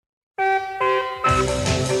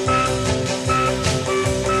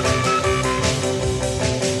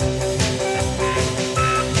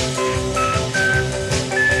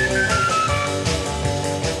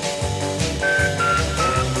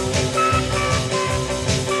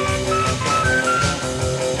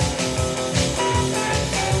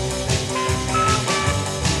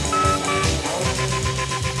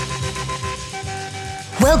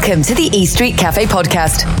Welcome to the E Street Cafe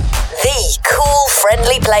Podcast, the cool,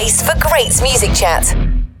 friendly place for great music chat.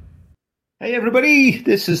 Hey everybody,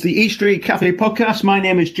 this is the E Street Cafe Podcast. My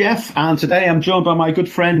name is Jeff, and today I'm joined by my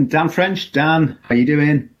good friend Dan French. Dan, how you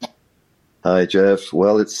doing? Hi Jeff.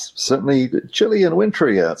 Well, it's certainly chilly and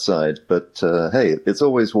wintry outside, but hey, it's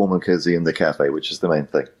always warm and cozy in the cafe, which is the main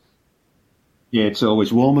thing. Yeah, it's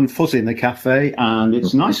always warm and fuzzy in the cafe, and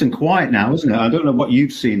it's nice and quiet now, isn't it? I don't know what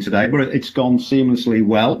you've seen today, but it's gone seamlessly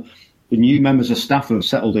well. The new members of staff have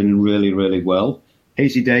settled in really, really well.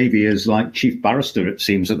 Hazy Davey is like chief barrister, it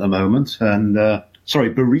seems, at the moment, and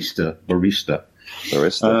barista.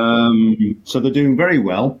 So they're doing very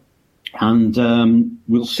well, and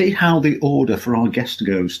we'll see how the order for our guest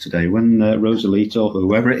goes today. When Rosalita or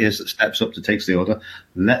whoever it is that steps up to take the order,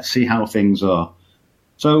 let's see how things are.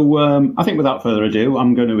 So I think without further ado,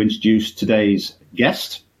 I'm going to introduce today's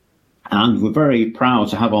guest. And we're very proud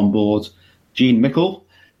to have on board Jean Mikle.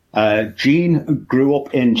 Jean grew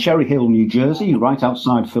up in Cherry Hill, New Jersey, right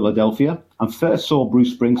outside Philadelphia, and first saw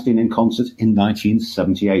Bruce Springsteen in concert in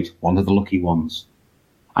 1978, one of the lucky ones.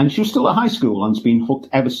 And she was still at high school and has been hooked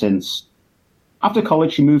ever since. After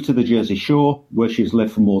college, she moved to the Jersey Shore, where she's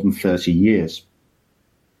lived for more than 30 years.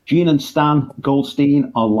 Jean and Stan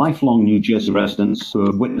Goldstein are lifelong New Jersey residents who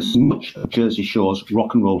have witnessed much of Jersey Shore's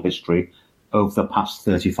rock and roll history over the past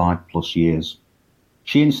 35 plus years.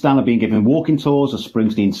 She and Stan have been giving walking tours of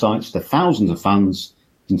Springsteen sites to thousands of fans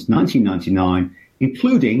since 1999,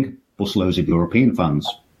 including busloads of European fans.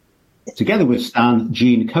 Together with Stan,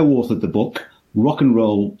 Jean co-authored the book Rock and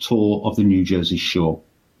Roll Tour of the New Jersey Shore.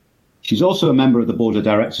 She's also a member of the board of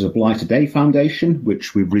directors of Light a Day Foundation,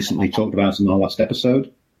 which we've recently talked about in our last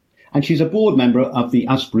episode. And she's a board member of the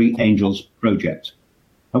Asbury Angels Project.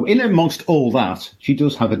 Now, in amongst all that, she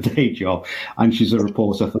does have a day job, and she's a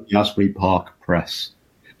reporter for the Asbury Park Press.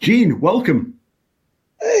 Jean, welcome.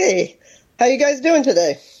 Hey, how you guys doing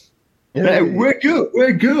today? We're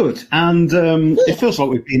good, and it feels like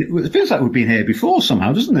we've been here before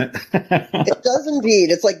somehow, doesn't it? It does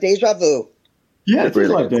indeed. It's like deja vu. Yeah, it feels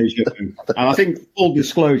like deja vu. And I think, full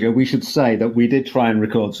disclosure, we should say that we did try and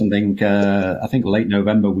record something, I think late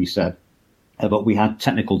November we said, but we had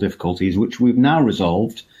technical difficulties, which we've now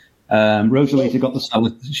resolved. Rosalita got the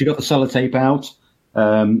sellotape out.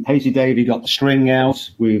 Hazy Davey got the string out.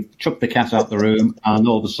 We've chucked the cat out the room, and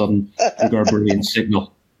all of a sudden we've got a brilliant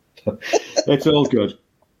signal. It's all good.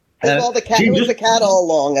 It was the cat all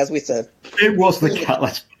along, as we said. It was the cat.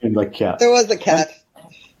 Let's blame the cat. There was the cat.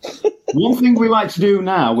 One thing we like to do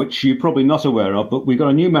now, which you're probably not aware of, but we've got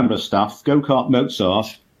a new member of staff, Go-Kart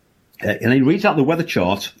Mozart, and he reads out the weather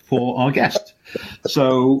chart for our guest.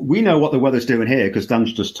 So we know what the weather's doing here because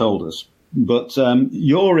Dan's just told us. But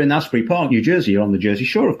you're in Asbury Park, New Jersey. You're on the Jersey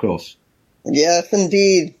Shore, of course. Yes,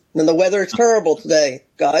 indeed. And the weather is terrible today,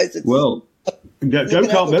 guys. Go-Kart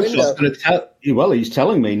Mozart, he's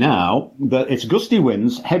telling me now that it's gusty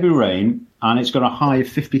winds, heavy rain, and it's got a high of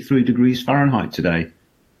 53 degrees Fahrenheit today.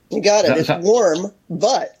 You got it. It's warm,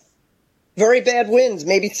 but very bad winds,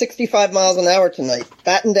 maybe 65 miles an hour tonight.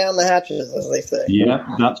 Batten down the hatches, as they say. Yeah,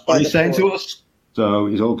 that's what he's saying to us. So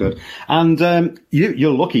he's all good. And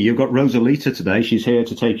you're lucky. You've got Rosalita today. She's here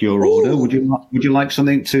to take your order. Would you like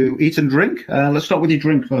something to eat and drink? Let's start with your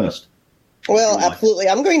drink first. Well, absolutely.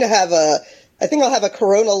 I'm going to have I think I'll have a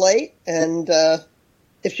Corona Light. And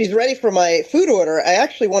if she's ready for my food order, I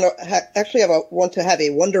actually want to have a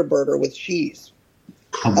Wonder Burger with cheese.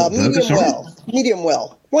 Medium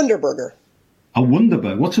well. Wonder Burger. A Wonder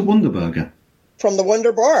Burger? What's a Wonder Burger? From the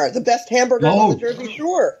Wonder Bar, the best hamburger on the Jersey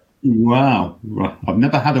Shore. Wow. I've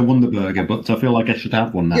never had a Wonder Burger, but I feel like I should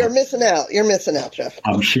have one now. You're missing out, Jeff.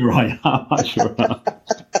 I'm sure I am.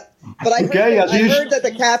 But I heard that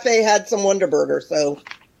the cafe had some Wonder Burger, so...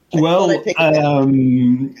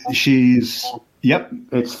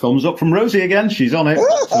 it's thumbs up from Rosie again. She's on it.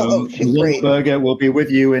 So the Wonder Burger will be with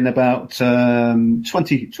you in about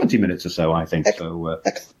 20 minutes or so, I think. So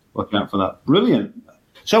look out for that. Brilliant.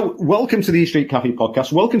 So welcome to the E Street Cafe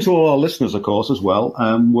Podcast. Welcome to all our listeners, of course, as well.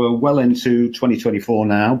 We're well into 2024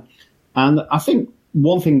 now. And I think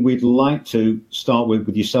one thing we'd like to start with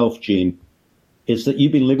yourself, Jean, is that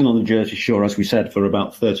you've been living on the Jersey Shore, as we said, for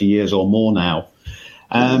about 30 years or more now.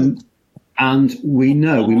 And we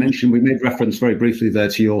made reference very briefly there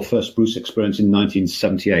to your first Bruce experience in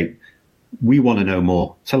 1978. We want to know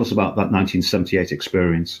more. Tell us about that 1978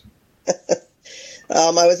 experience. I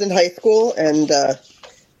was in high school, and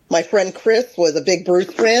my friend Chris was a big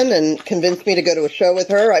Bruce fan and convinced me to go to a show with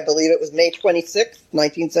her. I believe it was May 26th,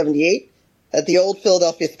 1978, at the old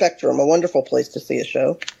Philadelphia Spectrum, a wonderful place to see a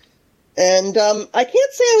show. And I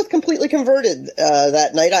can't say I was completely converted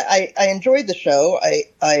that night. I enjoyed the show.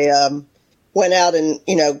 I went out and,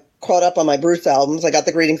 caught up on my Bruce albums. I got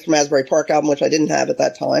the Greetings from Asbury Park album, which I didn't have at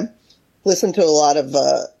that time. Listened to a lot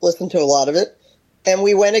of it. And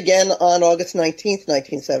we went again on August 19th,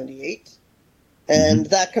 1978. And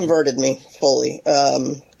that converted me fully.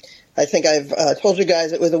 I think I've told you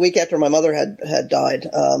guys it was a week after my mother had died.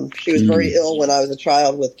 She was very ill when I was a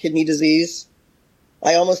child with kidney disease.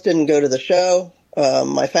 I almost didn't go to the show.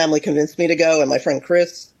 My family convinced me to go, and my friend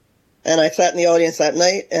Chris. And I sat in the audience that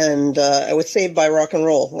night, and I was saved by rock and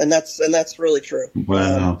roll. And that's really true.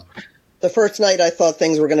 Wow. The first night I thought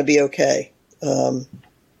things were going to be okay.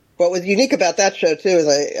 What was unique about that show, too, as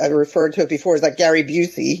I referred to it before, is that Gary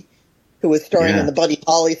Busey, who was starring in the Buddy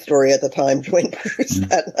Holly story at the time, joined Bruce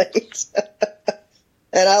that night.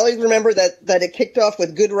 And I always remember that it kicked off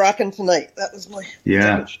with Good Rockin' Tonight. That was my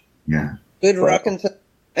Good Rockin' Tonight.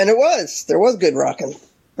 And there was good rockin'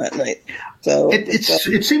 that night. So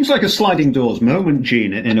it seems like a sliding doors moment,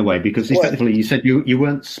 Gene, in a way, because effectively you said you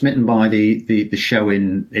weren't smitten by the show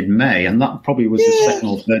in May, and that probably was the second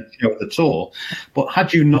or third show of the tour. But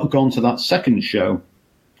had you not gone to that second show,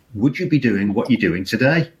 would you be doing what you're doing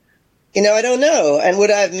today? I don't know. And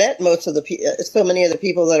would I have met so many of the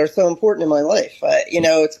people that are so important in my life?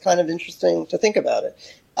 It's kind of interesting to think about it.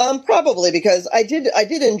 Probably, because I did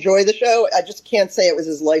enjoy the show. I just can't say it was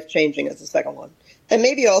as life-changing as the second one. And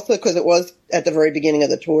maybe also because it was at the very beginning of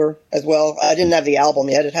the tour as well. I didn't have the album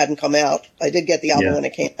yet. It hadn't come out. I did get the album when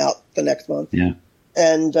it came out the next month. Yeah.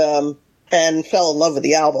 And fell in love with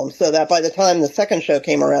the album. So that by the time the second show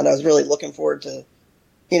came around, I was really looking forward to,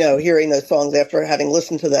 hearing those songs after having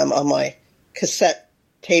listened to them on my cassette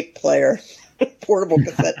tape player, portable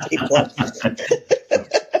cassette tape player.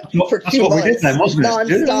 For 2 months, we did then, wasn't it?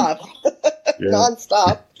 Non-stop.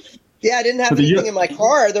 Non-stop. Yeah, I didn't have anything in my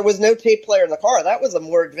car. There was no tape player in the car. That was a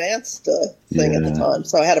more advanced thing at the time.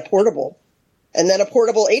 So I had a portable. And then a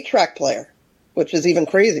portable 8-track player, which is even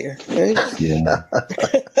crazier. Right? Yeah.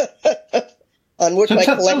 On which I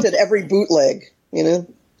collected every bootleg,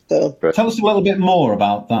 So. Tell us a little bit more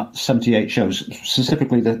about that 78 shows,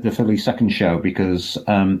 specifically the Philly second show, because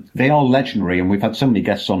they are legendary, and we've had so many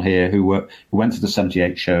guests on here who went to the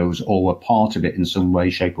 78 shows or were part of it in some way,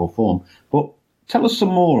 shape or form. But tell us some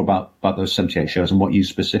more about those 78 shows and what you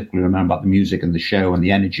specifically remember about the music and the show and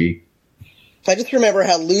the energy. I just remember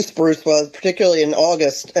how loose Bruce was, particularly in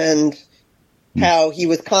August, and how he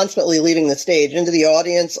was constantly leaving the stage into the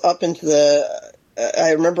audience, up into the...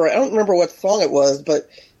 I don't remember what song it was, but...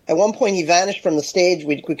 At one point, he vanished from the stage.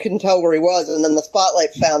 We couldn't tell where he was, and then the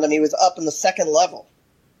spotlight found him. He was up in the second level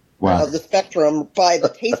of the spectrum by the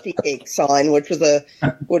Tasty Cake sign, which was a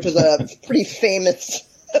pretty famous,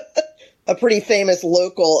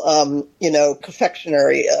 local,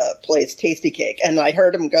 confectionery place, Tasty Cake. And I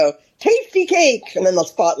heard him go, "Tasty Cake," and then the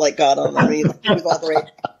spotlight got on him. He was all the rage.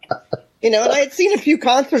 And I had seen a few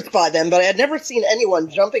concerts by them, but I had never seen anyone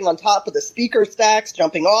jumping on top of the speaker stacks,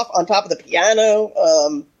 jumping off on top of the piano.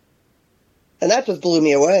 And that just blew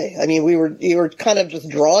me away. I mean, you were kind of just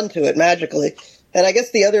drawn to it magically. And I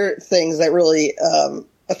guess the other things that really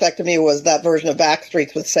affected me was that version of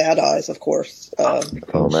Backstreets with Sad Eyes, of course. Oh,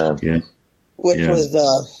 man. Yeah. Which was,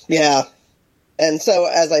 And so,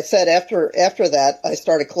 as I said, after that, I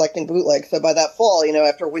started collecting bootlegs. So by that fall,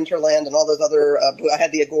 after Winterland and all those other, I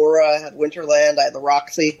had the Agora, I had Winterland, I had the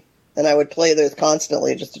Roxy, and I would play those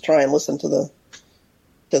constantly just to try and listen to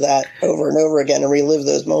that over and over again and relive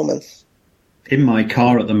those moments. In my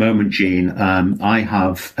car at the moment, Gene, I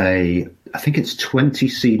have I think it's 20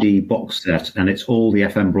 CD box set, and it's all the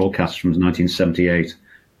FM broadcasts from 1978.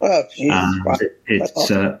 Oh, Jesus. And it's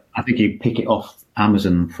awesome. I think you pick it off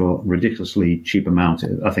Amazon for a ridiculously cheap amount.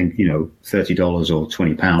 I think, $30 or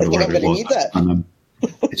 £20 or whatever it was. Need that. And,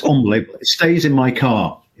 it's unbelievable. It stays in my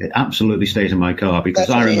car. It absolutely stays in my car because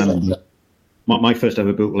I remember my first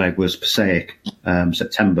ever bootleg was Passaic,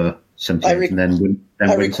 September 78. And then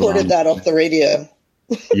I recorded that off the radio.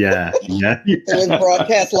 Yeah. It was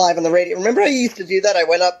broadcast live on the radio. Remember how you used to do that? I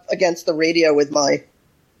went up against the radio with my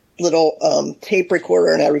little tape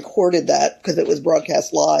recorder, and I recorded that because it was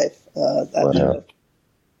broadcast live.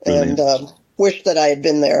 And wished that I had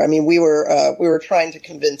been there. I mean, we were trying to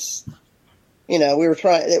convince.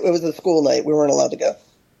 It was a school night. We weren't allowed to go.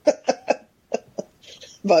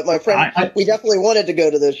 But my friend, we definitely wanted to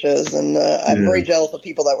go to those shows, and I'm very jealous of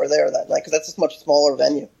people that were there that night because that's a much smaller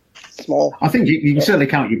venue. Small. I think you can certainly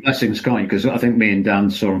count your blessings, can't you? Because I think me and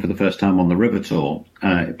Dan saw him for the first time on the River Tour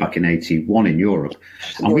back in '81 in Europe,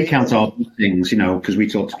 and we count our blessings, because we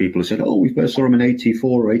talked to people who said, "Oh, we first saw him in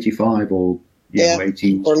 '84 or '85 or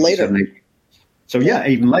 80 or later." So yeah,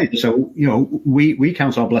 even later. So, we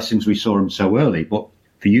count our blessings we saw him so early, but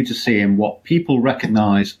for you to see him, what people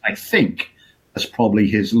recognize, I think, as probably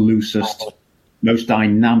his loosest, most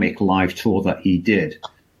dynamic live tour that he did.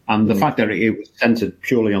 And the fact that it was centered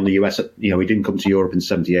purely on the US, he didn't come to Europe in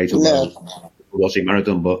 78 or was he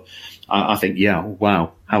Maradona, but I think,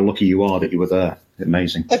 wow, how lucky you are that you were there.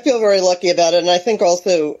 Amazing. I feel very lucky about it. And I think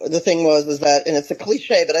also the thing is that, and it's a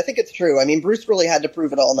cliche, but I think it's true. I mean, Bruce really had to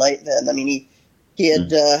prove it all night then. I mean, he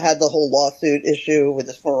had had the whole lawsuit issue with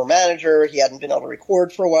his former manager. He hadn't been able to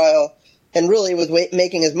record for a while and really was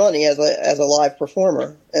making his money as a live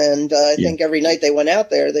performer. And I think every night they went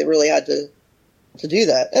out there, they really had to do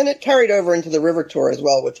that. And it carried over into the River Tour as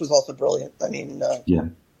well, which was also brilliant. I mean,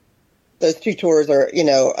 those two tours are,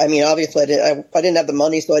 obviously I didn't have the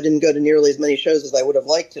money, so I didn't go to nearly as many shows as I would have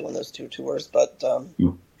liked to on those two tours. But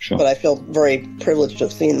sure. But I feel very privileged to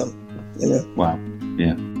have seen them. Wow.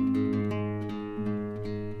 Yeah.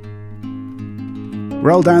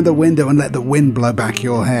 Roll down the window and let the wind blow back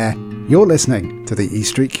your hair. You're listening to the E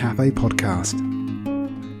Street Cafe podcast.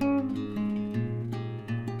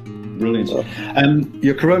 Brilliant.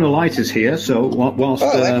 Your Corona Light is here, so whilst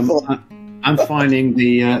I'm finding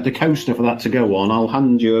the coaster for that to go on, I'll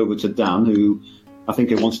hand you over to Dan, who I think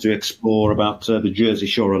wants to explore about the Jersey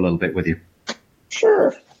Shore a little bit with you.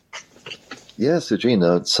 Sure. Yeah, so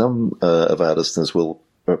Gina, some of our listeners will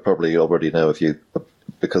probably already know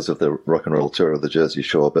because of the rock and roll tour of the Jersey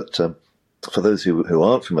Shore, but for those who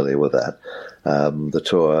aren't familiar with that, the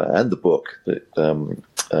tour and the book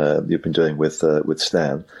that you've been doing with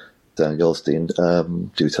Dan Goldstein,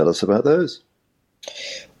 do tell us about those.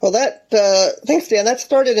 Well, thanks, Dan. That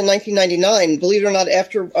started in 1999. Believe it or not,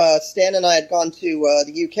 after Stan and I had gone to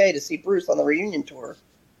the UK to see Bruce on the reunion tour.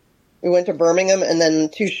 We went to Birmingham and then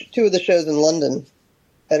two of the shows in London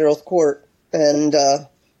at Earl's Court. And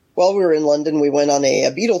while we were in London, we went on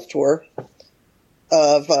a Beatles tour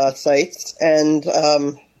of sites. And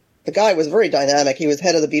the guy was very dynamic. He was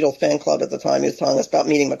head of the Beatles fan club at the time. He was telling us about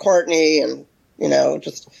meeting McCartney and,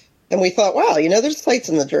 and we thought, wow, there's sites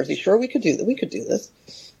in the Jersey Shore. We could do this.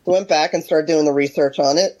 We went back and started doing the research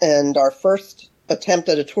on it. And our first attempt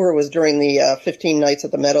at a tour was during the 15 nights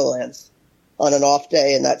at the Meadowlands on an off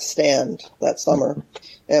day in that stand that summer.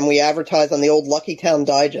 And we advertised on the old Lucky Town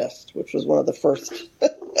Digest, which was one of the first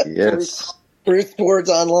Bruce boards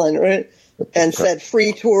online, right? And said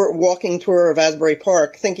free tour, walking tour of Asbury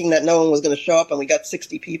Park, thinking that no one was going to show up. And we got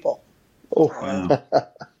 60 people. Oh, wow.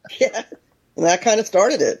 Yeah. And that kind of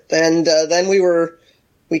started it. And then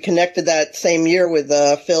we connected that same year with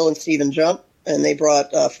Phil and Stephen Jump, and they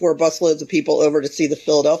brought 4 busloads of people over to see the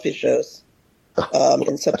Philadelphia shows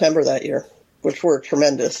in September that year, which were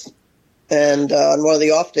tremendous. And on one of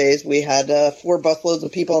the off days, we had 4 busloads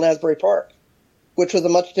of people in Asbury Park, which was a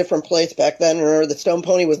much different place back then. Remember, the Stone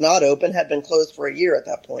Pony was not open, had been closed for a year at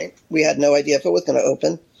that point. We had no idea if it was going to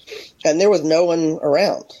open, and there was no one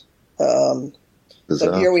around.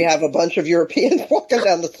 So here we have a bunch of Europeans walking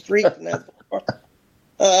down the street in Asbury Park.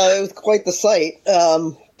 It was quite the sight,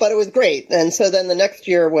 but it was great. And so then the next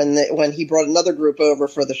year, when he brought another group over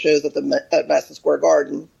for the shows at Madison Square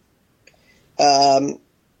Garden,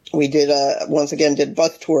 we did once again did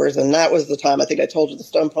bus tours, and that was the time I think I told you the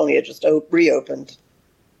Stone Pony had just reopened,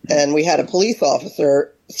 and we had a police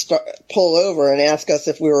officer pull over and ask us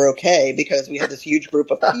if we were okay because we had this huge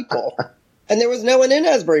group of people. And there was no one in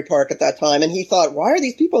Asbury Park at that time. And he thought, why are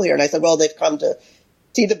these people here? And I said, well, they've come to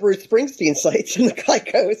see the Bruce Springsteen sites. And the guy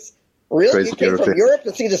goes, really? You came from Europe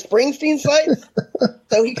to see the Springsteen sites?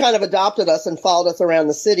 So he kind of adopted us and followed us around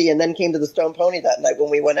the city and then came to the Stone Pony that night when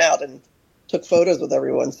we went out and took photos with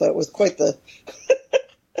everyone. So it was quite the...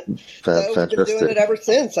 Fantastic. We've been doing it ever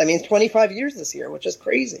since. I mean, it's 25 years this year, which is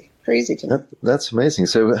crazy to me. That's amazing.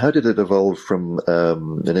 So how did it evolve from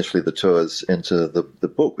initially the tours into the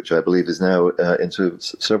book, which I believe is now into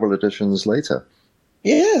several editions later?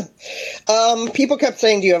 Yeah. People kept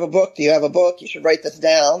saying, do you have a book? Do you have a book? You should write this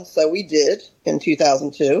down. So we did in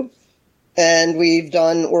 2002. And we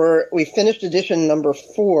finished edition number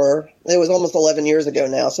 4. It was almost 11 years ago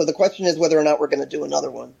now. So the question is whether or not we're going to do another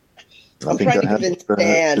one. I'm trying to convince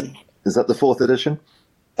Dan. Is that the 4th edition?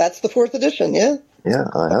 That's the 4th edition, yeah. Yeah,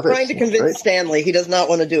 I have it. I'm trying to convince Stanley. He does not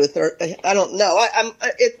want to do a third. I don't know.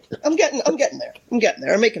 I'm getting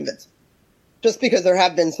there. I may convince him. Just because there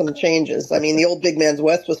have been some changes. I mean, the old Big Man's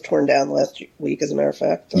West was torn down last week, as a matter of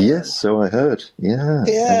fact. Yes, so I heard. Yeah.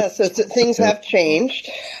 Yeah, so things have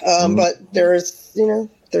changed. But there's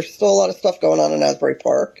still a lot of stuff going on in Asbury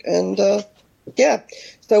Park. And, yeah.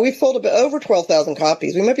 So we've sold over 12,000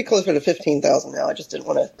 copies. We might be closer to 15,000 now. I just didn't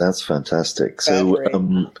want to. That's fantastic. So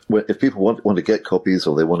if people want to get copies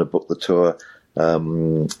or they want to book the tour,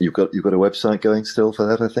 You've got a website going still for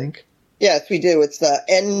that, I think? Yes, we do. It's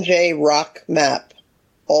njrockmap,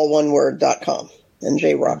 all one word.com,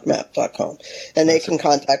 njrockmap.com. And they can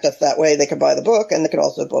contact us that way. They can buy the book, and they can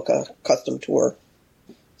also book a custom tour.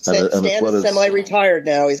 Stan is semi-retired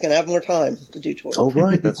now. He's going to have more time to do tours. Oh,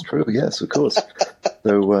 right. That's true. Yes, of course.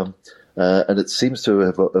 So, and it seems to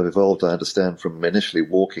have evolved, I understand, from initially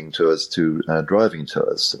walking tours to driving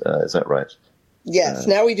tours. Is that right? Yes.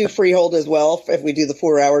 Now we do freehold as well if we do the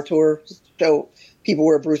 4-hour tour, just to show people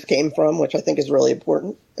where Bruce came from, which I think is really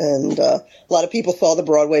important. And a lot of people saw the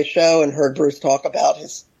Broadway show and heard Bruce talk about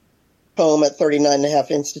his home at 39.5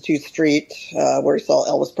 Institute Street, where he saw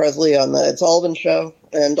Elvis Presley on the Ed Sullivan Show,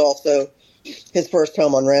 and also his first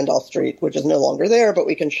home on Randolph Street, which is no longer there, but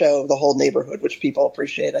we can show the whole neighborhood, which people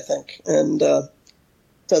appreciate, I think. And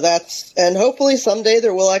and hopefully someday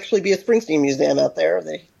there will actually be a Springsteen museum out there.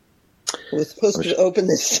 It was supposed to open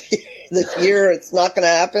this year. It's not going to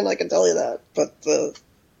happen, I can tell you that. But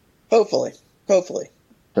hopefully.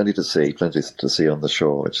 Plenty to see on the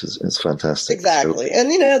shore, which is fantastic. Exactly. So,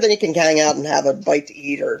 and, then you can hang out and have a bite to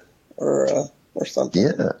eat or something.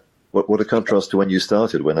 Yeah. What a contrast to when you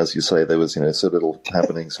started, when, as you say, there was, so little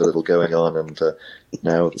happening, so little going on, and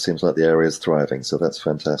now it seems like the area is thriving. So that's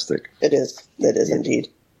fantastic. It is indeed.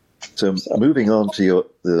 So moving on to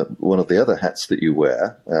one of the other hats that you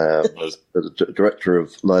wear, as the director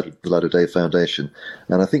of the Latter Day Foundation,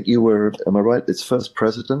 and I think you were, am I right, its first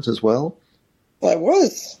president as well? I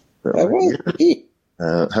was. Yeah.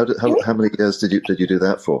 How many years did you do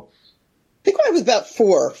that for? I think I was about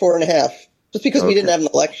 4.5. Just because we didn't have an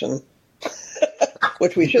election,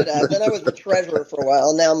 which we should have. Then I was the treasurer for a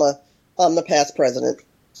while. Now I'm the past president.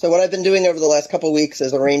 So what I've been doing over the last couple of weeks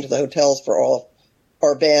is arrange the hotels for all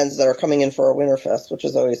our bands that are coming in for our Winterfest, which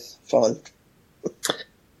is always fun.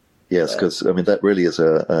 Yes, because that really is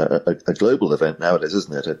a global event nowadays,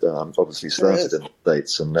 isn't it? It obviously started in the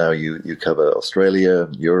States, and now you cover Australia,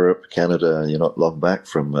 Europe, Canada, and you're not long back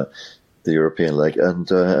from the European leg.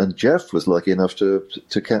 And Jeff was lucky enough to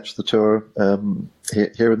catch the tour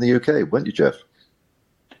here in the UK, weren't you, Jeff?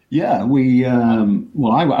 Yeah, we. I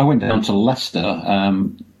went down to Leicester.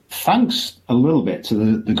 Thanks a little bit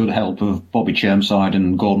to the good help of Bobby Chermside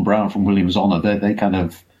and Gordon Brown from Williams Honour. They kind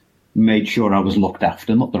of made sure I was looked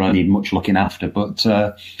after. Not that I need much looking after, but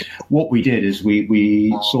what we did is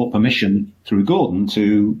we sought permission through Gordon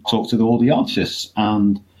to talk to all the artists.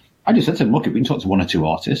 And I just said to him, look, if we can talk to one or two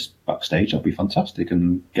artists backstage, that'd be fantastic.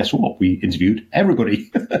 And guess what? We interviewed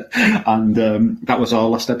everybody. And that was our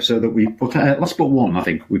last episode that we put out. Last but one, I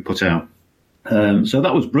think, we put out. So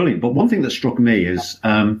that was brilliant. But one thing that struck me is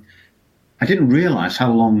I didn't realise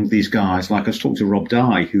how long these guys, like I was talking to Rob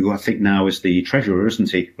Dye, who I think now is the treasurer,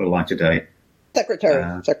 isn't he, for Light of Day?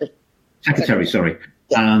 Secretary, sorry.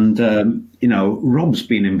 Yeah. And, Rob's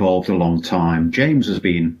been involved a long time. James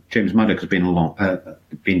Maddox has been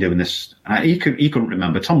doing this. He couldn't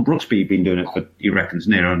remember. Tom Brooksby been doing it for, he reckons,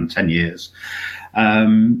 near on 10 years.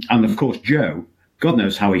 And of course, Joe, God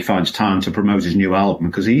knows how he finds time to promote his new album,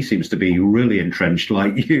 because he seems to be really entrenched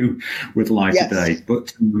like you with Light of Day.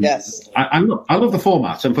 But yes, I love the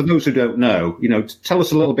format. And for those who don't know, tell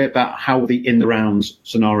us a little bit about how the In the Rounds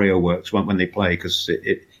scenario works when they play, because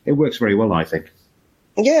it works very well, I think.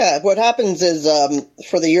 Yeah, what happens is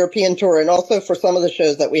for the European tour and also for some of the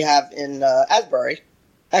shows that we have in Asbury,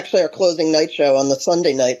 actually our closing night show on the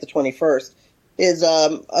Sunday night, the 21st, is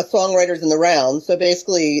a songwriters in the round. So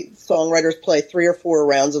basically, songwriters play 3 or 4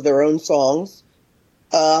 rounds of their own songs.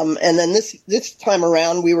 And then this time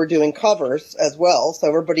around, we were doing covers as well. So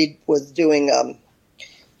everybody was doing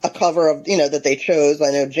a cover of, that they chose.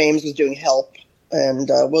 I know James was doing Help, and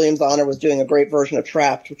Williams Honour was doing a great version of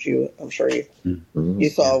Trapped, which I'm sure you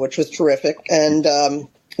saw, which was terrific. And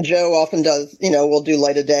Joe often does, we'll do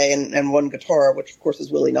Light of Day and One Guitar, which of course is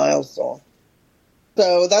Willie Niles' song.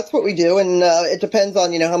 So that's what we do, and it depends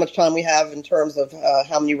on, how much time we have in terms of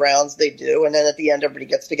how many rounds they do, and then at the end everybody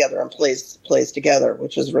gets together and plays together,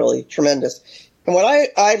 which is really tremendous. And what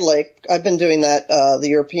I like, I've been doing that, the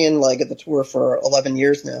European leg of the tour for 11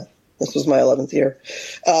 years now. This was my 11th year.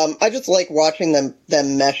 I just like watching them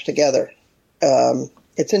mesh together.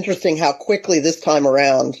 It's interesting how quickly this time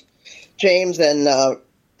around, James and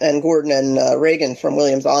Gordon and Reagan from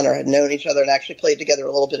Williams Honour had known each other and actually played together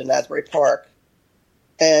a little bit in Asbury Park.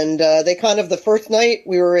 And they the first night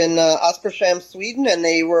we were in Oskarshamn, Sweden, and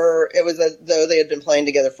it was as though they had been playing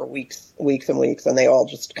together for weeks and weeks, and they all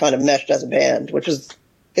just kind of meshed as a band,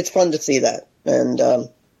 it's fun to see that. And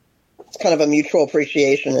it's kind of a mutual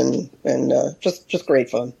appreciation and just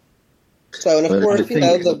great fun. So, and of course,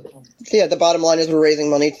 the bottom line is we're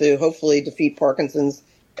raising money to hopefully defeat Parkinson's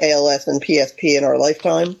ALS and PSP in our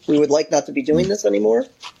lifetime. We would like not to be doing this anymore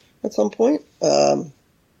at some point. But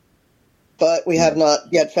we have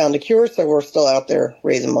not yet found a cure, so we're still out there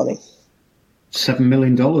raising money. $7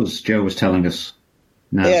 million, Joe was telling us.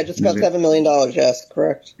 No, yeah, just about $7 million, yes,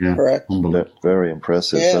 correct. Yeah, correct. Very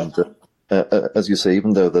impressive. Yeah. And as you say,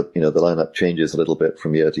 even though the lineup changes a little bit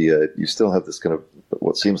from year to year, you still have this kind of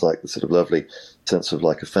what seems like the sort of lovely sense of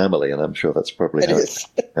like a family, and I'm sure that's probably how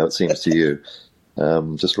it seems to you.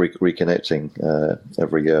 Just reconnecting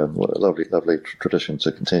every year. What a lovely tradition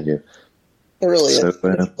to continue. It really is.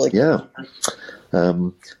 Yeah.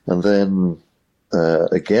 And then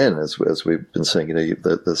again, as we've been saying,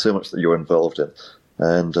 there's so much that you're involved in,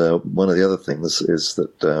 and one of the other things is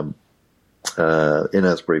that in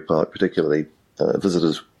Asbury Park, particularly,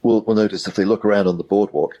 visitors will notice if they look around on the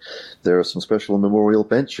boardwalk, there are some special memorial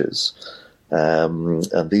benches,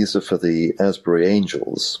 and these are for the Asbury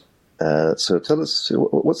Angels. So tell us,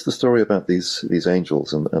 what's the story about these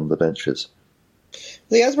angels and the benches?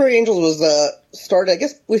 The Asbury Angels was started, I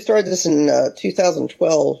guess we started this in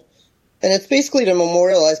 2012, and it's basically to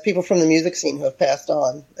memorialize people from the music scene who have passed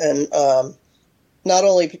on, and not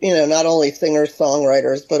only singers,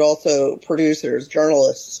 songwriters, but also producers,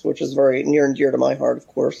 journalists, which is very near and dear to my heart, of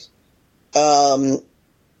course. We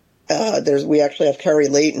actually have Kerry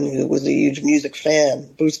Layton, who was a huge music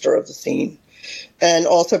fan, booster of the scene. And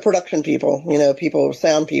also production people,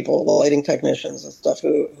 sound people, lighting technicians and stuff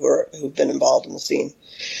who've been involved in the scene.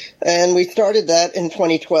 And we started that in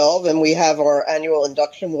 2012, and we have our annual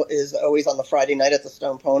induction is always on the Friday night at the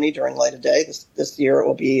Stone Pony during Light of Day. This year it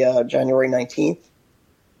will be January 19th.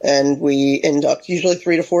 And we induct usually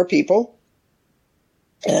 3 to 4 people.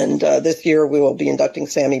 And this year we will be inducting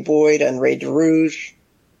Sammy Boyd and Ray DeRouge.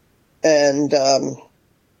 And the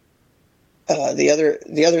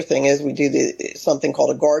other thing is we do something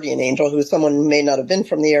called a guardian angel, who is someone who may not have been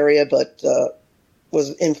from the area, but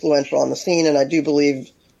was influential on the scene. And I do believe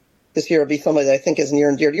this year will be somebody that I think is near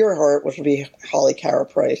and dear to your heart, which will be Holly Cara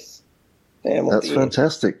Price. That's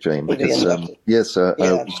fantastic, Jane, because I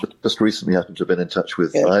just recently happened to have been in touch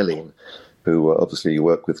with Eileen, who obviously you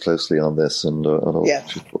work with closely on this, and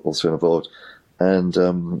she's also involved. And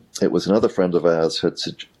it was another friend of ours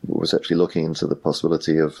was actually looking into the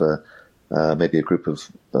possibility of maybe a group of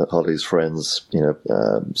Holly's friends,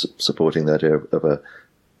 supporting the idea of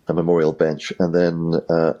a memorial bench. And then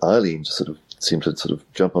Eileen just seemed to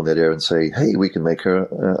jump on the idea and say, "Hey, we can make her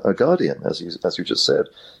a guardian," as you just said.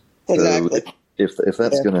 Exactly. So if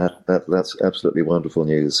that's going to happen, that's absolutely wonderful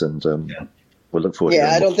news, and we'll look forward.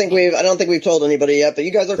 Yeah, I don't think we've told anybody yet, but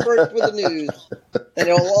you guys are first with the news. And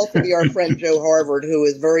it'll also be our friend Joe Harvard, who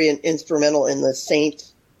is very instrumental in the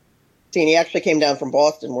Saint scene. He actually came down from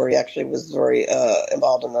Boston, where he actually was very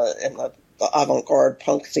involved in the avant-garde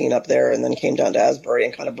punk scene up there, and then came down to Asbury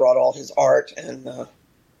and kind of brought all his art and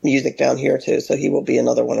music down here too. So he will be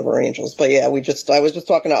another one of our angels. But yeah, I was just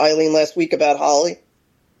talking to Eileen last week about Holly.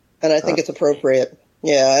 And I think it's appropriate.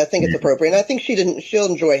 Yeah, I think it's appropriate. And I think she'll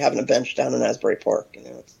enjoy having a bench down in Asbury Park.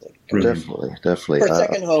 It's like, definitely. Her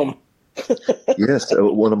second home. Yes,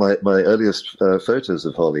 one of my earliest photos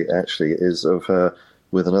of Holly actually is of her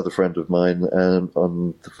with another friend of mine, and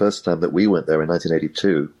on the first time that we went there in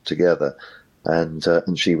 1982 together. And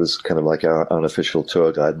she was kind of like our unofficial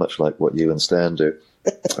tour guide, much like what you and Stan do.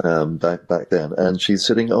 Back then, and she's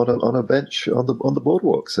sitting on a bench on the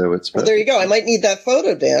boardwalk. So it's well, there you go. I might need that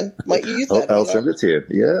photo, Dan. Might you use that? I'll send it to you.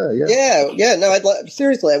 Yeah. No,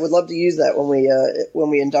 seriously, I would love to use that when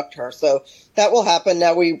we induct her. So that will happen.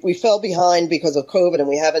 Now we fell behind because of COVID, and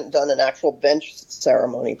we haven't done an actual bench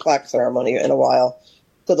ceremony, plaque ceremony in a while.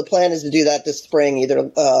 So the plan is to do that this spring, either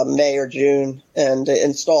May or June, and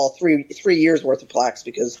install three years worth of plaques,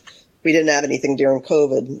 because we didn't have anything during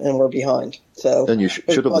COVID, and we're behind. So, and you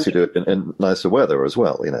should obviously do it in nicer weather as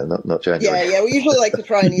well, not January. Yeah. We usually like to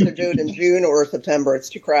try and either do it in June or September. It's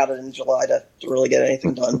too crowded in July to really get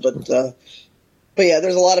anything done. But yeah,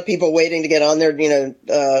 there's a lot of people waiting to get on there.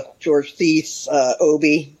 George Thies,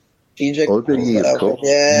 Obi, Gijic. Cool.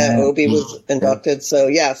 Yeah, Obi was inducted. So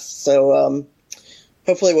yes,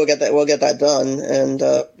 hopefully we'll get that done. And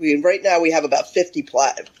right now we have about 50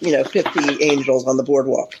 angels on the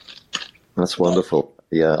boardwalk. That's wonderful.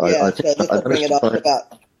 Yeah, I think this will bring it up to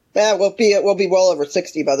about. Yeah, we'll be well over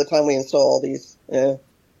 60 by the time we install all these. Yeah.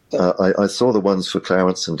 So. I saw the ones for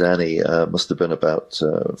Clarence and Danny. Must have been about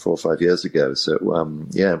 4 or 5 years ago. So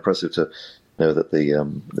impressive to know that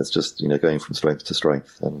it's just going from strength to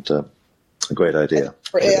strength, and a great idea.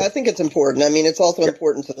 I think it's important. I mean, it's also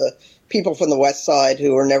important to the people from the West Side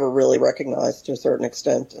who are never really recognized to a certain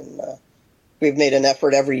extent, and we've made an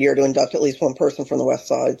effort every year to induct at least one person from the West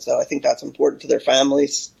Side. So I think that's important to their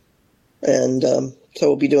families. And so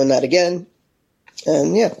we'll be doing that again.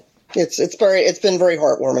 And yeah, it's been very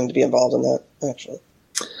heartwarming to be involved in that, actually.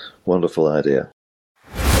 Wonderful idea.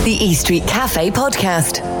 The E Street Cafe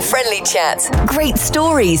podcast. Friendly chats, great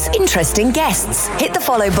stories, interesting guests. Hit the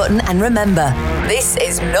follow button and remember, this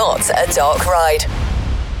is not a dark ride.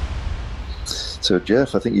 So,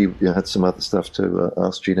 Jeff, I think you had some other stuff to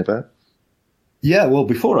ask Gene about. Yeah, well,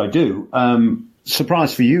 before I do,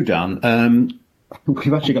 surprise for you, Dan.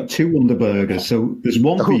 We've actually got 2 Wonder Burgers, so there's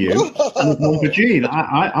one for you and one for Gene.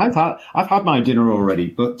 I've had my dinner already,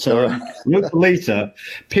 but Lita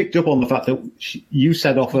picked up on the fact that you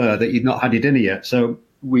said off air that you'd not had your dinner yet, so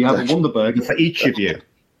we have a Wonder Burger for each of you.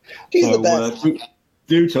 She's the best.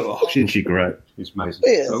 Isn't she great? She's amazing.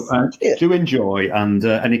 She is. So, do enjoy, and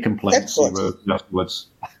any complaints afterwards.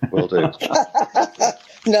 Will do.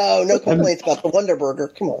 No complaints about the Wonder Burger.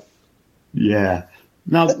 Come on. Yeah.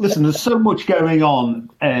 Now, listen, there's so much going on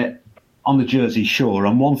the Jersey Shore,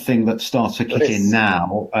 and one thing that starts to kick in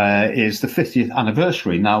now is the 50th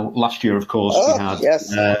anniversary. Now, last year, of course, we had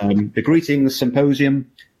the Greetings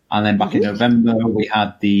Symposium, and then back in November, we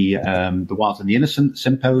had the Wild and the Innocent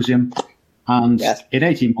Symposium, and in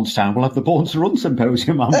 18 months' time, we'll have the Born to Run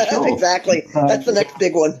Symposium, I'm sure. Exactly. That's the next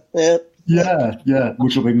big one. Yeah,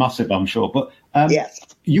 which will be massive, I'm sure. But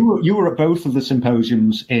you were at both of the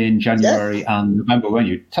symposiums in January and November, weren't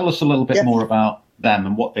you? Tell us a little bit more about them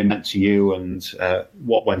and what they meant to you and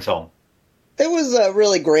what went on. It was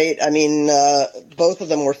really great. I mean, both of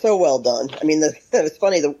them were so well done. I mean, it was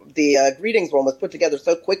funny. The Greetings one was put together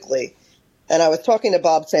so quickly. And I was talking to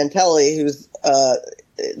Bob Santelli, who's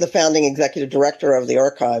the founding executive director of the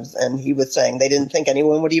archives, and he was saying they didn't think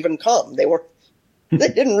anyone would even come. They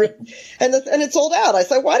didn't, and it sold out. I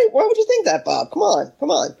said, why would you think that, Bob? Come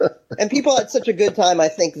on. And people had such a good time, I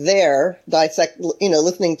think, there,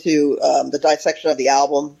 listening to the dissection of the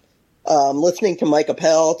album, listening to Mike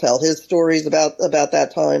Appel tell his stories about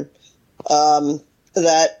that time,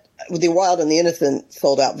 that the Wild and the Innocent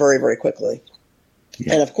sold out very, very quickly.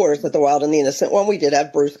 Yeah. And of course, at the Wild and the Innocent one, we did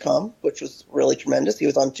have Bruce come, which was really tremendous. He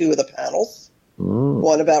was on 2 of the panels,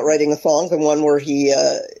 one about writing the songs and one where he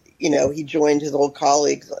joined his old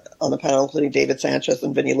colleagues on the panel, including David Sanchez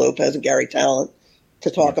and Vinny Lopez and Gary Talent, to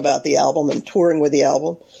talk about the album and touring with the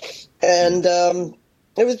album. And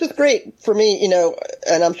it was just great for me,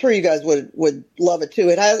 and I'm sure you guys would love it too.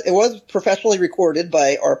 It was professionally recorded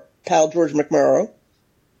by our pal George McMurrow,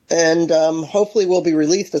 and hopefully will be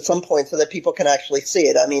released at some point so that people can actually see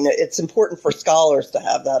it. I mean, it's important for scholars to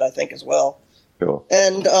have that, I think, as well. Sure.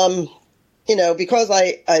 And because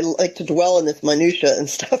I like to dwell in this minutia and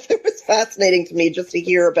stuff, it was fascinating to me just to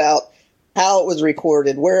hear about how it was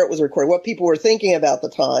recorded, where it was recorded, what people were thinking about the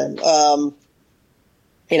time.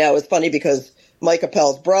 It was funny because Mike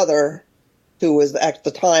Appel's brother, who was at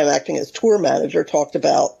the time acting as tour manager, talked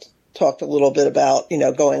a little bit about,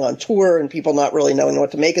 going on tour and people not really knowing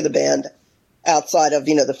what to make of the band outside of,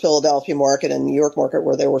 the Philadelphia market and New York market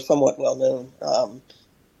where they were somewhat well known.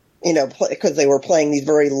 Because they were playing these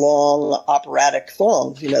very long operatic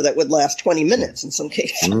songs, that would last 20 minutes in some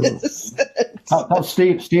cases. That was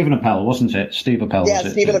Stephen Appel, wasn't it? Steve Appel. Yeah,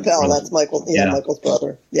 Stephen Appel. That's Michael. Yeah, Michael's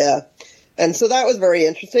brother. Yeah. And so that was very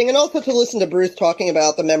interesting. And also to listen to Bruce talking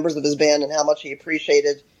about the members of his band and how much he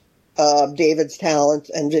appreciated David's talent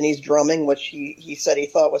and Vinny's drumming, which he said he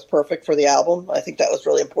thought was perfect for the album. I think that was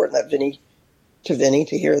really important to Vinny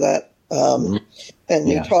to hear that. And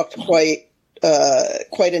he talked quite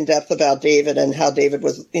in depth about David and how David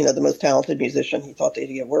was, the most talented musician he thought that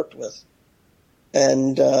he had worked with.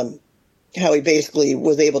 And how he basically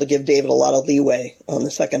was able to give David a lot of leeway on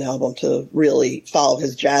the second album to really follow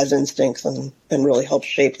his jazz instincts and really help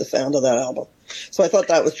shape the sound of that album. So I thought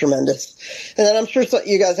that was tremendous. And then I'm sure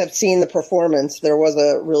you guys have seen the performance. There was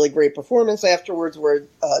a really great performance afterwards where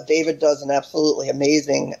David does an absolutely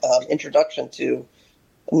amazing introduction to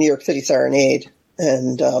New York City Serenade.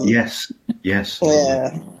 And yes,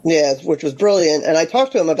 which was brilliant. And I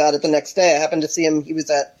talked to him about it the next day. I happened to see him. He was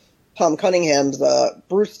at Tom Cunningham's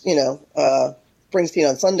Springsteen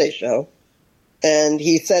on Sunday show, and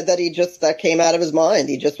he said that that came out of his mind.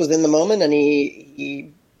 He just was in the moment, and he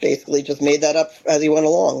basically just made that up as he went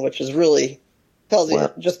along, which is really tells you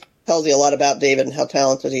a lot about David and how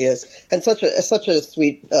talented he is, and such a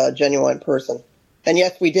sweet, genuine person. And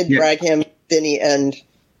yes, we did drag him, Vinny, and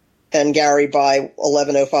Gary by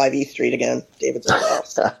 1105 East Street again, David's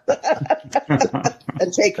house,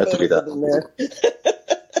 and take photos of them there.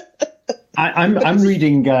 I'm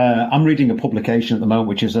reading a publication at the moment,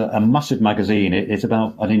 which is a massive magazine. It's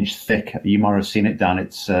about an inch thick. You might have seen it, Dan.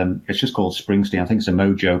 It's just called Springsteen. I think it's a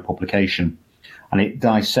Mojo publication, and it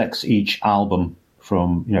dissects each album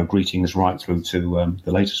from Greetings right through to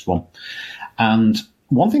the latest one. And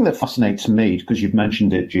one thing that fascinates me, because you've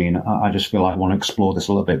mentioned it, Gene, I just feel like I want to explore this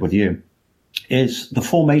a little bit with you, is the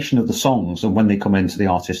formation of the songs and when they come into the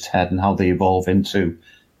artist's head and how they evolve into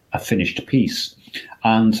a finished piece.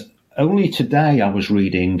 And only today I was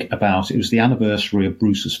reading about, it was the anniversary of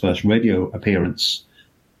Bruce's first radio appearance.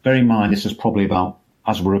 Bear in mind, this is probably about,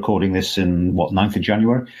 as we're recording this in, 9th of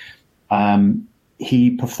January.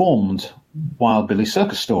 He performed Wild Billy's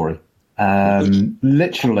Circus Story,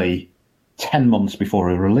 literally 10 months before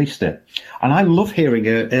he released it. And I love hearing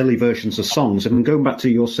early versions of songs. And going back to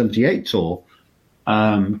your 78 tour,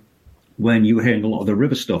 when you were hearing a lot of the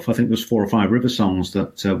River stuff, I think there was 4 or 5 River songs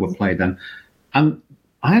that were played then. And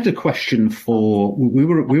I had a question we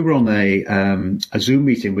were on a Zoom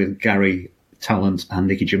meeting with Gary Talent and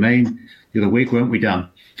Nicky Germain the other week, weren't we, Dan?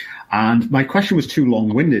 And my question was too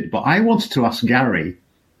long-winded, but I wanted to ask Gary,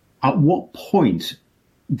 at what point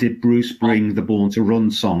did Bruce bring the Born to Run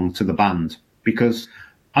song to the band? Because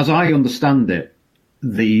as I understand it,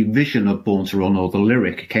 the vision of Born to Run, or the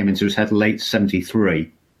lyric, came into his head late 73.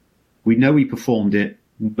 We know he performed it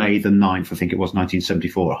May the 9th, I think it was,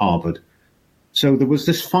 1974 at Harvard. So there was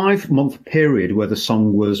this 5-month period where the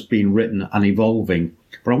song was being written and evolving.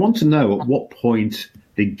 But I want to know, at what point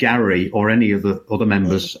did Gary or any of the other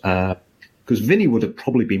members, because Vinny would have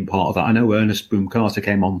probably been part of that. I know Ernest Boom Carter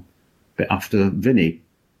came on a bit after Vinny.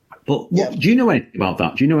 But do you know anything about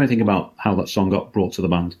that? Do you know anything about how that song got brought to the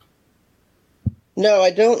band? No,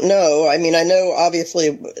 I don't know. I mean, I know, obviously,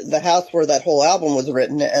 the house where that whole album was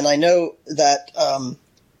written, and I know that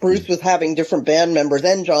Bruce was having different band members,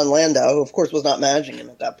 and John Landau, who, of course, was not managing him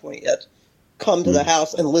at that point yet, come to the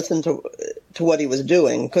house and listen to what he was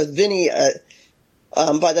doing. Because Vinny,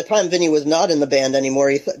 by the time Vinny was not in the band anymore,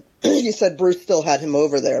 he said Bruce still had him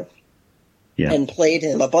over there and played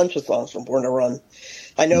him a bunch of songs from Born to Run.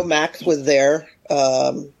 I know Max was there,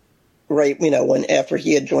 right, when after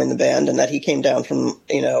he had joined the band, and that he came down from,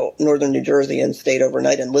 northern New Jersey and stayed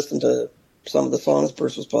overnight and listened to some of the songs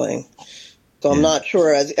Bruce was playing. So I'm not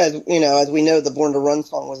sure, as we know, the Born to Run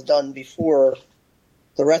song was done before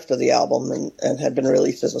the rest of the album and had been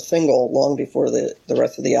released as a single long before the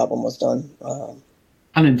rest of the album was done.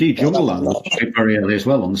 And indeed, Jungleland was played very early as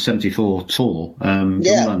well on the 74 tour.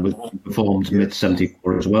 Jungleland was performed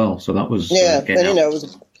mid-74 as well, so that was...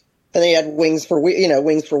 and he had Wings for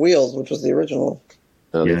Wheels, which was the original.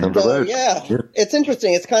 It's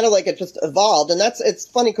interesting. It's kind of like it just evolved, and it's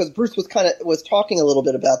funny because Bruce was talking a little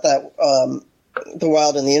bit about that, the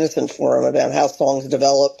Wild and the Innocent Forum, about how songs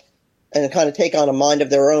develop and kind of take on a mind of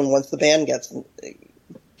their own once the band gets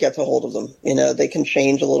a hold of them. They can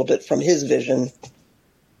change a little bit from his vision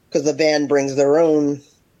because the band brings their own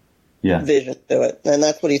vision to it, and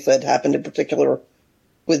that's what he said happened in particular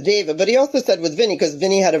with David. But he also said with Vinny, because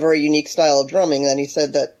Vinny had a very unique style of drumming, and he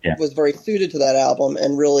said that was very suited to that album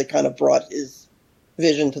and really kind of brought his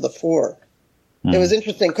vision to the fore. It was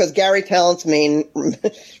interesting because Gary Talent's main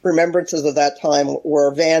remembrances of that time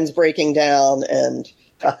were vans breaking down and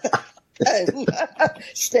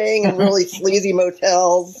staying in really sleazy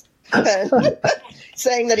motels and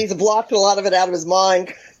saying that he's blocked a lot of it out of his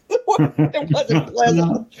mind. It wasn't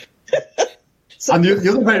pleasant. And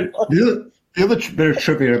the other bit of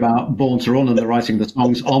trivia about Born to Run and the writing of the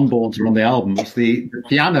songs on Born to Run, the album, was the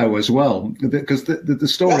piano as well. Because the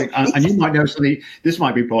story, and you might know something, this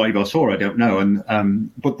might be part of your story, I don't know.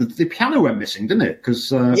 But the piano went missing, didn't it?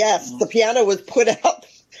 Yes, the piano was put out.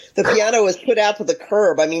 The piano was put out to the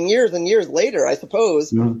curb. I mean, years and years later, I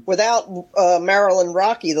suppose, without Marilyn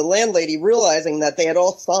Rocky, the landlady, realizing that they had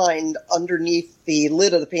all signed underneath the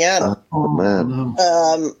lid of the piano. Oh, man.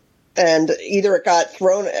 And either it got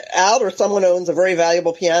thrown out or someone owns a very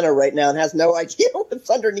valuable piano right now and has no idea what's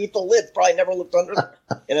underneath the lid. Probably never looked under,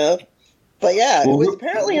 But it was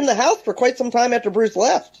apparently in the house for quite some time after Bruce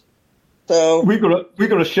left. So we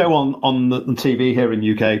got a show on the TV here in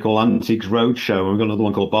UK called Antiques Roadshow, and we've got another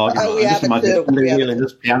one called Bargain. Oh, we have it too. Wheeling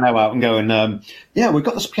this piano out and going, we've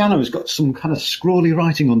got this piano. It's got some kind of scrawly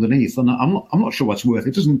writing underneath, and I'm not sure what's worth.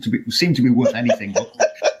 It doesn't seem to be worth anything.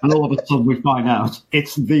 And all of a sudden we find out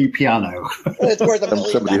it's the piano. It's worth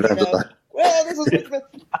 $1 million. Well,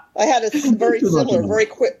 I had a very similar,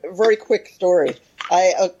 very quick story.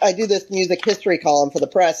 I do this music history column for the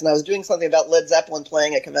press, and I was doing something about Led Zeppelin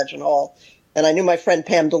playing at Convention Hall. And I knew my friend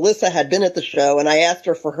Pam DeLissa had been at the show, and I asked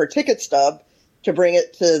her for her ticket stub to bring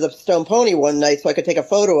it to the Stone Pony one night so I could take a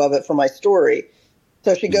photo of it for my story.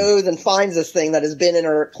 So she goes and finds this thing that has been in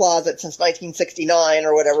her closet since 1969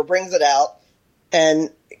 or whatever, brings it out, and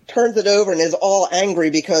turns it over and is all angry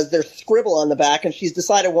because there's scribble on the back, and she's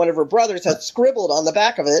decided one of her brothers has scribbled on the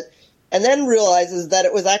back of it, and then realizes that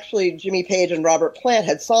it was actually Jimmy Page and Robert Plant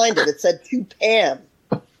had signed it. It said, "To Pam."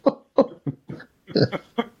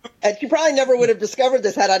 And she probably never would have discovered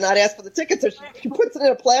this had I not asked for the ticket, so she puts it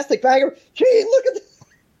in a plastic bag. Gee, look at this.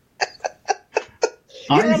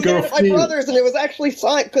 I'm mad at my brothers, and it was actually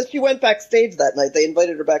signed because she went backstage that night. They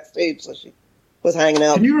invited her backstage, so she was hanging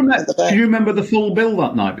out. Can you remember the full bill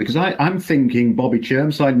that night? Because I'm thinking Bobby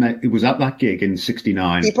Chermside was at that gig in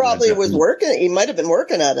 '69. He probably was working. He might have been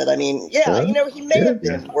working at it. I mean, he may have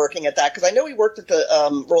been working at that because I know he worked at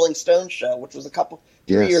the Rolling Stones show, which was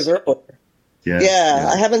 3 years earlier. Yeah,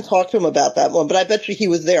 I haven't talked to him about that one, but I bet you he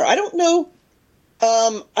was there. I don't know.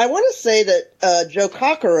 I want to say that Joe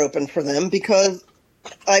Cocker opened for them because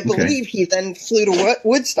I believe he then flew to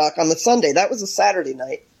Woodstock on the Sunday. That was a Saturday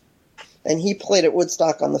night, and he played at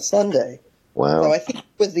Woodstock on the Sunday. Wow. So I think it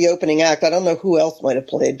was the opening act. I don't know who else might have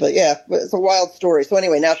played, but yeah, it's a wild story. So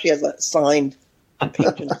anyway, now she has a signed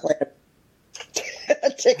Page and Plant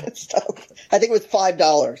ticket stuff. I think it was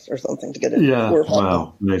 $5 or something to get it. Yeah,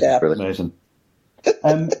 wow. Amazing.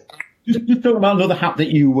 Just talking about another hat that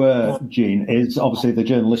you wear, Gene, is obviously the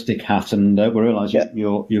journalistic hat, and we realise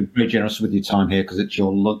you're very generous with your time here because it's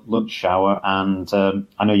your lunch hour, and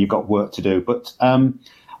I know you've got work to do. But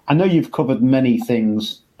I know you've covered many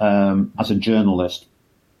things as a journalist,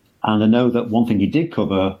 and I know that one thing you did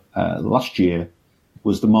cover last year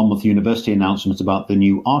was the Monmouth University announcement about the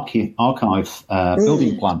new archive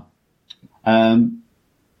building plan.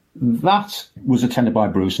 That was attended by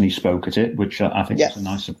Bruce, and he spoke at it, which I think was a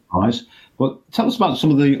nice surprise. But tell us about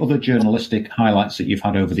some of the other journalistic highlights that you've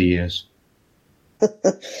had over the years.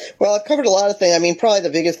 Well, I've covered a lot of things. I mean, probably the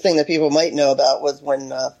biggest thing that people might know about was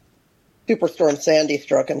when Superstorm Sandy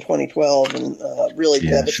struck in 2012 and really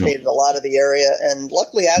devastated a lot of the area. And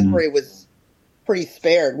luckily, Asbury was pretty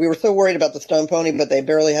spared. We were so worried about the Stone Pony, but they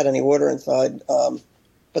barely had any water inside.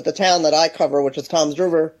 But the town that I cover, which is Toms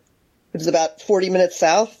River, which is about 40 minutes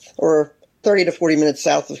south, or 30 to 40 minutes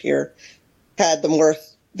south of here, had the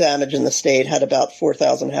worst damage in the state, had about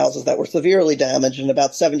 4,000 houses that were severely damaged and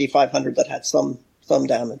about 7,500 that had some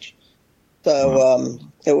damage. So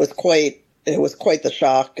it was quite the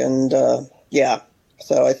shock, and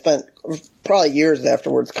so I spent probably years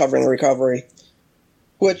afterwards covering recovery,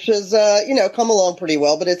 which has come along pretty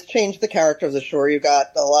well, but it's changed the character of the shore. You got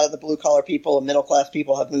a lot of the blue-collar people and middle-class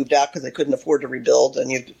people have moved out because they couldn't afford to rebuild,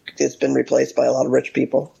 and it's been replaced by a lot of rich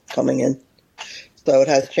people coming in. So it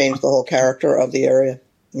has changed the whole character of the area,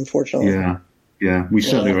 unfortunately. Yeah. We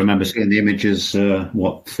certainly remember seeing the images,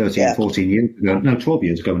 14 years ago? No, 12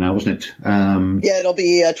 years ago now, wasn't it? It'll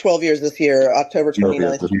be 12 years this year, October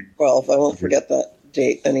 29th, 12. I won't forget that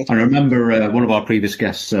date anytime. I remember one of our previous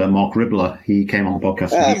guests, Mark Ribbler, he came on the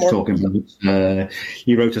podcast and he was talking about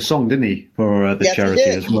he wrote a song, didn't he, for the charity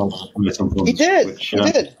as well? He did.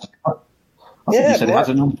 I think he said it has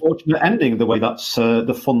an unfortunate ending, the way that's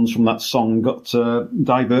the funds from that song got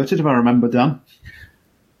diverted, if I remember, Dan.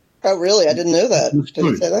 Oh, really? I didn't know that. Did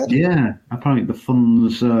he say that? Yeah. Apparently the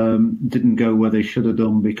funds didn't go where they should have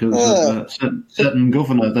done because of a certain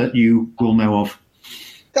governor that you will know of.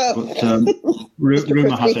 But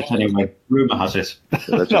rumour has it anyway. Rumour has it.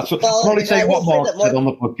 That's what, I'll probably say what Mark said on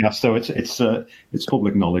the podcast, so it's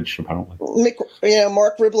public knowledge, apparently.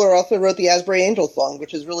 Mark Ribbler also wrote the Asbury Angels song,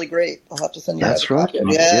 which is really great. I'll have to send you that. That's right.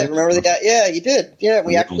 Yeah, remember that? Yeah, you did. Yeah,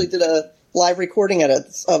 we actually did a live recording of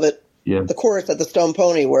it. Yeah. The chorus at the Stone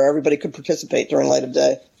Pony, where everybody could participate during Light of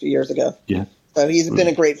Day a few years ago. Yeah. So he's been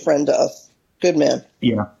a great friend to us. Good man.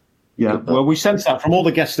 Yeah. Yeah. Well, we sense that from all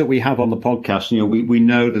the guests that we have on the podcast. We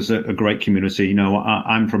know there's a great community.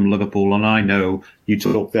 I'm from Liverpool, and I know you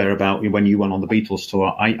talked there about when you went on the Beatles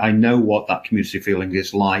tour. I know what that community feeling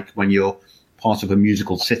is like when you're part of a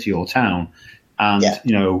musical city or town. And,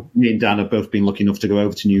 me and Dan have both been lucky enough to go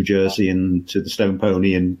over to New Jersey and to the Stone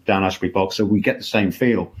Pony and down Asbury Park. So we get the same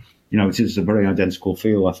feel. It is a very identical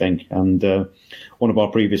feel, I think. And one of our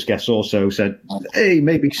previous guests also said, hey,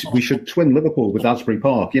 maybe we should twin Liverpool with Asbury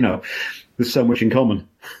Park. There's so much in common.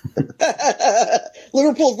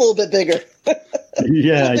 Liverpool's a little bit bigger.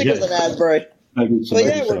 Bigger than Asbury. But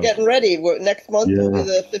we're getting ready. Next month will be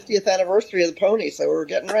the 50th anniversary of the Pony, so we're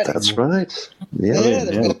getting ready. That's right. There's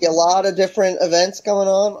going to be a lot of different events going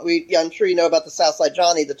on. I'm sure you know about the Southside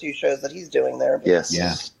Johnny, the 2 shows that he's doing there. Yes.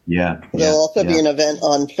 Yeah. There'll also be an event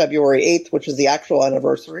on February 8th, which is the actual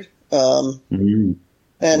anniversary. And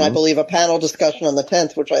I believe a panel discussion on the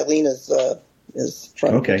 10th, which Eileen is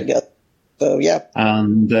trying to put together. So, yeah.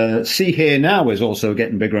 And See Here Now is also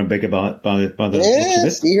getting bigger and bigger by the looks of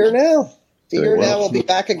it. See Here Now. See Very Here well. Now will be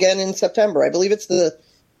back again in September. I believe it's the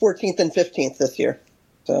 14th and 15th this year.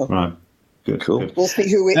 So Right. Good. Cool. Good. we'll see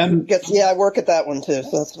who gets. Yeah, I work at that one too,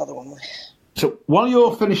 so that's another one. So while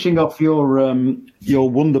you're finishing off your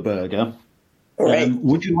Wonderburger, Right.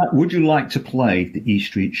 would you like to play the E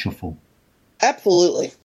Street Shuffle?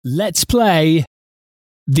 Absolutely. Let's play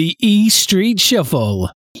the E Street Shuffle.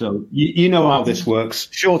 So you know how this works.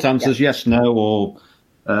 Short answers, yes, no, or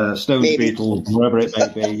Stones, Maybe. Beatles, wherever it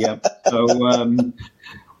may be. Yeah. So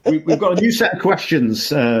we've got a new set of questions.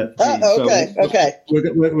 Gene. Okay.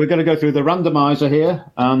 We're going to go through the randomizer here,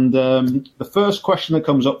 and the first question that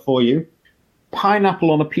comes up for you: pineapple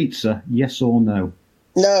on a pizza, yes or no?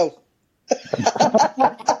 No.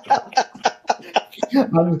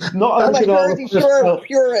 I'm not I'm a Jersey Shore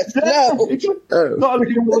purist. No.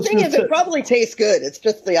 The thing is, it probably tastes good. It's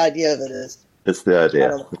just the idea of it is. It's the I idea.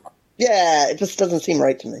 don't know. Yeah, it just doesn't seem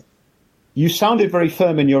right to me. You sounded very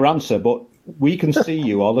firm in your answer, but we can see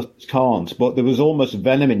you, others can't. But there was almost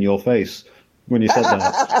venom in your face when you said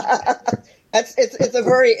that.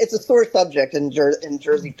 It's a sore subject in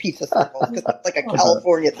Jersey pizza circles because it's like a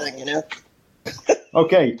California thing, you know.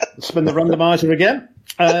 Okay, spin the randomizer again.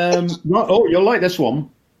 Right, oh, you'll like this one.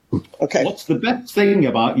 Okay. What's the best thing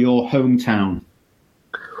about your hometown?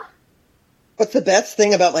 What's the best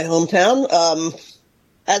thing about my hometown?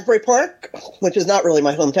 Asbury Park, which is not really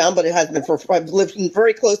my hometown, but it has been I've lived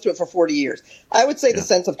very close to it for 40 years. I would say the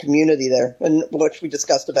sense of community there, and which we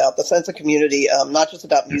discussed about, the sense of community, not just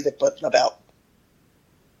about music, but about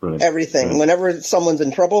Brilliant. everything. Brilliant. Whenever someone's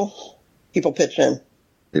in trouble, people pitch in.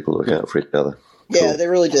 People look out for each other. Yeah, Cool. they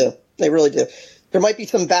really do. They really do. There might be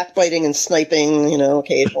some backbiting and sniping, you know,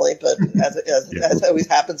 occasionally, but as always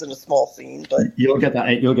happens in a small scene. But You'll get that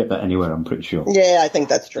anywhere, I'm pretty sure. yeah, I think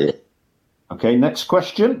that's true. Yeah. Okay, next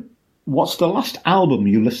question. What's the last album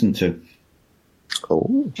you listened to?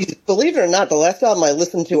 Oh, Believe it or not, the last album I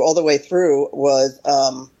listened to all the way through was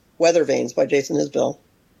Weather Vanes by Jason Isbell.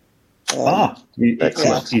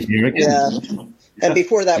 excellent. He's here again. Yeah. And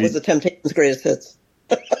before that was the Temptations' Greatest Hits.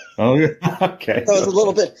 Oh, yeah. Okay. So it was a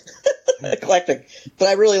little bit eclectic. But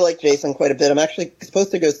I really like Jason quite a bit. I'm actually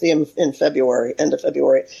supposed to go see him in February, end of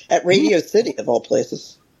February, at Radio City, of all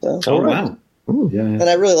places. So, Oh, wow. Yeah. and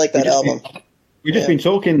I really like that album. We've just been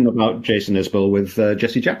talking about Jason Isbell with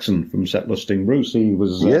Jesse Jackson from Set Lusting Bruce. He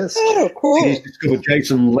was Yes. Oh, cool. he's discovered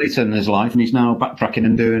Jason later in his life, and he's now backtracking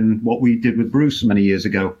and doing what we did with Bruce many years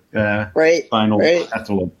ago. Right. Final Right.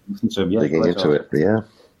 catalog. Listen to him. Yeah, Digging great into album. it, yeah.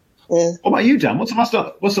 Yeah. What about you, Dan? What's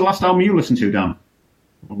the last album you listened to, Dan?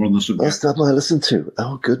 We're on the subject. Last album I listened to.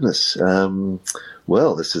 Oh goodness.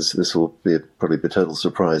 Well, this will probably be a total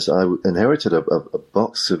surprise. I inherited a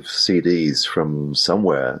box of CDs from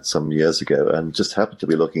somewhere some years ago, and just happened to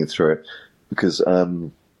be looking through it because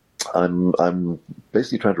I'm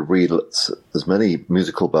basically trying to read as many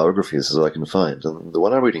musical biographies as I can find, and the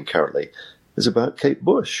one I'm reading currently is about Kate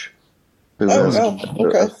Bush, who has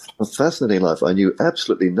a fascinating life. I knew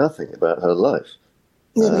absolutely nothing about her life.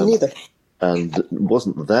 Yeah, me neither. And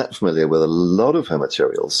wasn't that familiar with a lot of her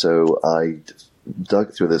material. So I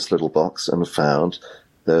dug through this little box and found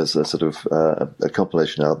there's a sort of a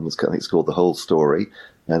compilation album. I think it's called The Whole Story,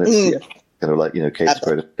 and it's kind of like Kate's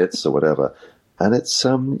Greatest Hits or whatever. And it's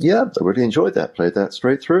I really enjoyed that. Played that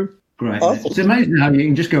straight through. Great. Awesome. It's amazing how you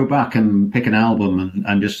can just go back and pick an album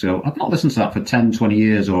and just go, I've not listened to that for 10, 20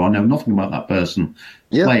 years, or I know nothing about that person.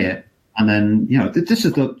 Yeah. Play it. And then, this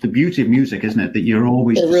is the beauty of music, isn't it? That you're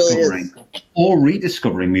always discovering or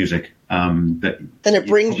rediscovering music. And it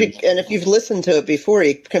brings you, and if you've listened to it before,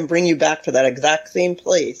 it can bring you back to that exact same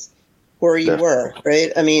place where you were,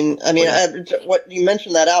 right? What you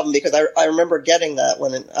mentioned that album because I remember getting that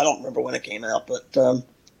I don't remember when it came out, but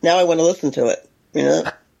now I want to listen to it.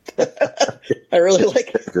 I really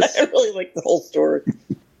like the whole story.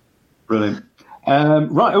 Brilliant.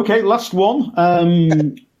 Right. Okay. Last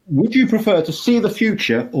one. Would you prefer to see the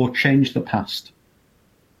future or change the past?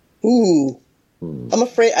 Ooh. I'm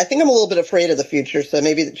afraid. I think I'm a little bit afraid of the future, so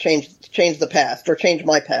maybe change the past, or change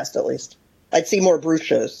my past at least. I'd see more Bruce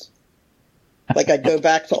shows. Like I'd go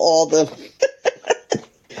back to all the.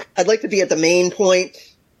 I'd like to be at the main point.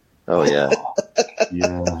 Oh yeah.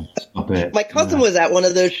 Yeah. Stop it. My cousin was at one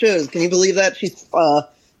of those shows. Can you believe that? She's 4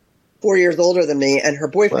 years older than me, and her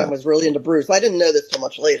boyfriend was really into Bruce. I didn't know this till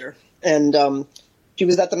much later, and she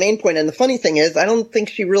was at the main point. And the funny thing is, I don't think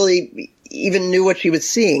she really even knew what she was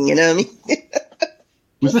seeing. You know what I mean?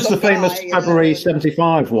 Was this the famous guy, February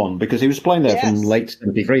 75 one? Because he was playing there from Yes. late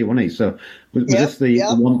 73, wasn't he? So was this the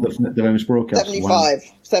one, the famous broadcast?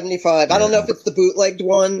 75. I don't know if it's the bootlegged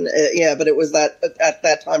one. But it was that at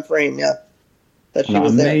that time frame. Yeah, that she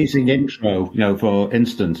was amazing intro, for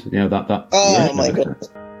Instant. That. Oh my goodness.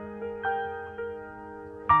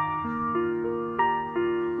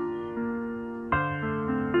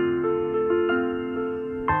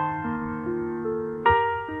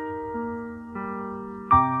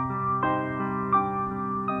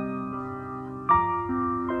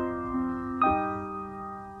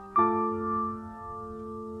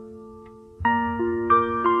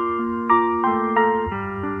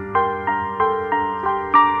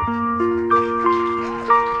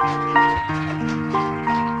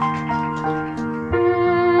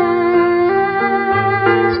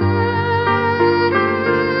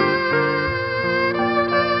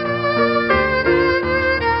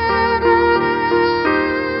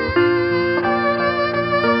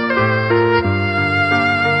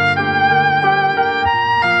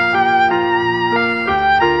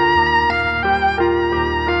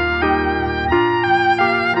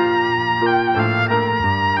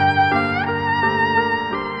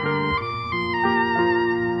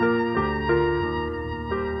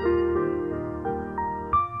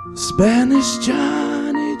 Spanish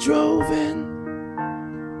Johnny drove in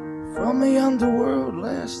from the underworld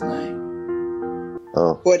last night.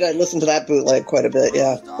 Oh, Boy, did I listen to that bootleg quite a bit.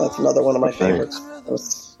 Yeah, that's another one of my favorites.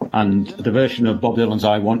 And the version of Bob Dylan's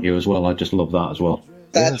 "I Want You" as well. I just love that as well.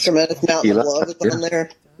 That's tremendous. Mountain of Love is on there.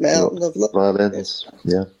 Mountain of Love. violins,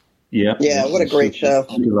 yeah. Yeah, What a great show.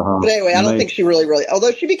 But anyway, I don't think she really,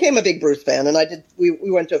 although she became a big Bruce fan, and we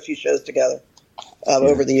went to a few shows together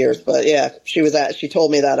over the years. But yeah, she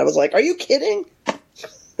told me that. I was like, are you kidding?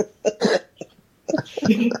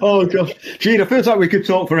 Oh gosh, Gene, it feels like we could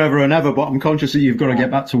talk forever and ever, but I'm conscious that you've got to get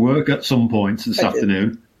back to work at some point this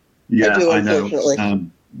afternoon. Yeah, I know.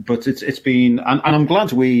 Unfortunately. But it's been, and I'm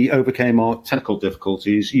glad we overcame our technical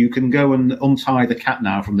difficulties. You can go and untie the cat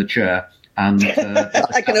now from the chair, and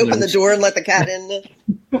I can open the door and let the cat in.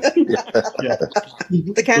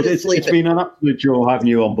 The cat is sleeping. It's been an absolute joy having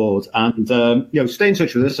you on board, and stay in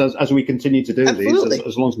touch with us as we continue to do Absolutely. these.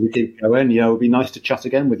 As long as we keep going, it'd be nice to chat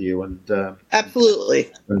again with you. And Absolutely.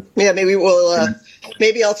 Yeah, maybe we'll.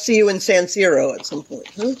 Maybe I'll see you in San Siro at some point.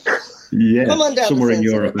 Huh? Yeah, Come on down somewhere to San in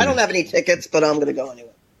Europe. Siro. I don't have any tickets, but I'm going to go anyway.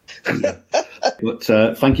 But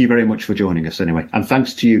thank you very much for joining us anyway, and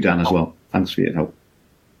thanks to you, Dan, as well. Thanks for your help.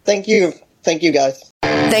 Thank you, guys.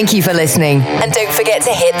 Thank you for listening. And don't forget to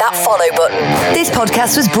hit that follow button. This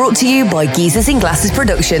podcast was brought to you by Geezers in Glasses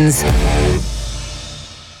Productions.